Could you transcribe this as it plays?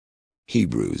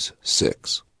Hebrews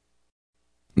 6.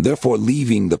 Therefore,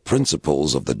 leaving the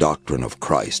principles of the doctrine of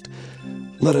Christ,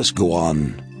 let us go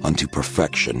on unto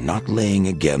perfection, not laying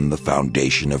again the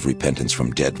foundation of repentance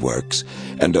from dead works,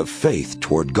 and of faith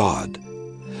toward God,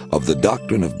 of the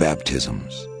doctrine of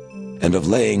baptisms, and of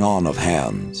laying on of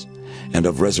hands, and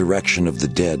of resurrection of the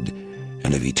dead,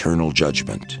 and of eternal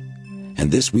judgment.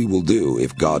 And this we will do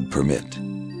if God permit.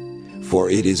 For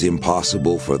it is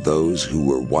impossible for those who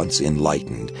were once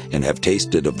enlightened, and have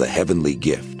tasted of the heavenly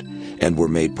gift, and were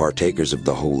made partakers of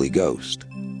the Holy Ghost,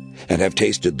 and have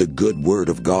tasted the good word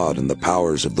of God and the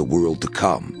powers of the world to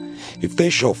come, if they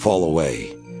shall fall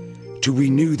away, to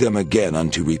renew them again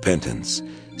unto repentance,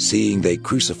 seeing they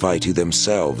crucify to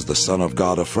themselves the Son of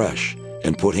God afresh,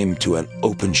 and put him to an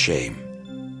open shame.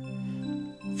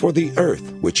 For the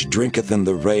earth which drinketh in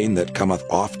the rain that cometh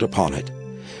oft upon it,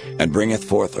 and bringeth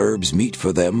forth herbs meet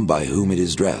for them by whom it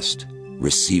is dressed,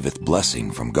 receiveth blessing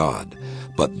from God.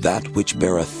 But that which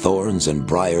beareth thorns and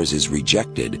briars is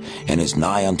rejected, and is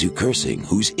nigh unto cursing,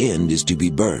 whose end is to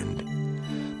be burned.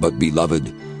 But,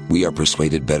 beloved, we are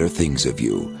persuaded better things of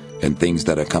you, and things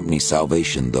that accompany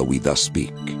salvation, though we thus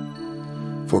speak.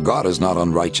 For God is not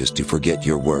unrighteous to forget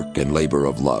your work and labor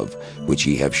of love, which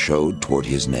ye have showed toward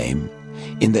his name,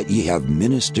 in that ye have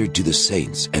ministered to the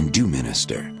saints, and do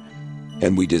minister.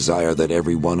 And we desire that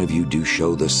every one of you do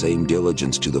show the same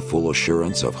diligence to the full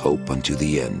assurance of hope unto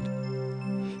the end.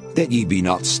 That ye be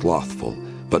not slothful,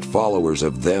 but followers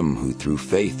of them who through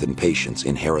faith and patience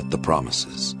inherit the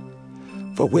promises.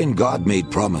 For when God made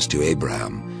promise to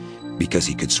Abraham, because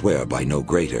he could swear by no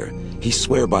greater, he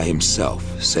sware by himself,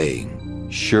 saying,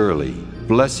 Surely,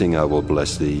 blessing I will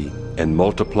bless thee, and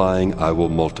multiplying I will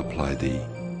multiply thee.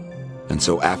 And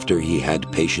so after he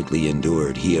had patiently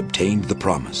endured, he obtained the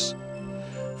promise.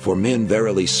 For men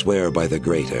verily swear by the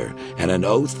greater, and an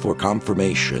oath for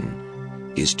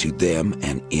confirmation is to them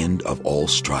an end of all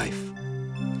strife.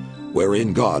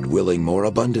 Wherein God, willing more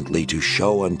abundantly to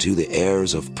show unto the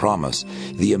heirs of promise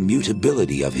the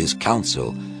immutability of his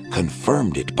counsel,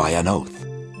 confirmed it by an oath,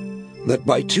 that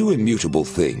by two immutable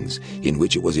things, in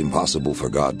which it was impossible for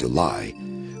God to lie,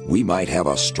 we might have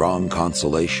a strong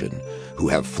consolation, who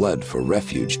have fled for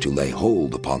refuge to lay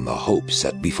hold upon the hope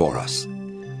set before us.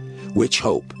 Which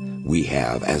hope we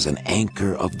have as an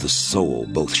anchor of the soul,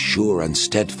 both sure and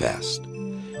steadfast,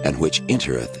 and which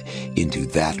entereth into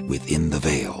that within the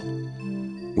veil,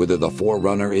 whither the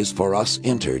forerunner is for us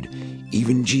entered,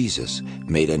 even Jesus,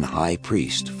 made an high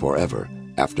priest forever,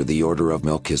 after the order of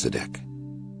Melchizedek.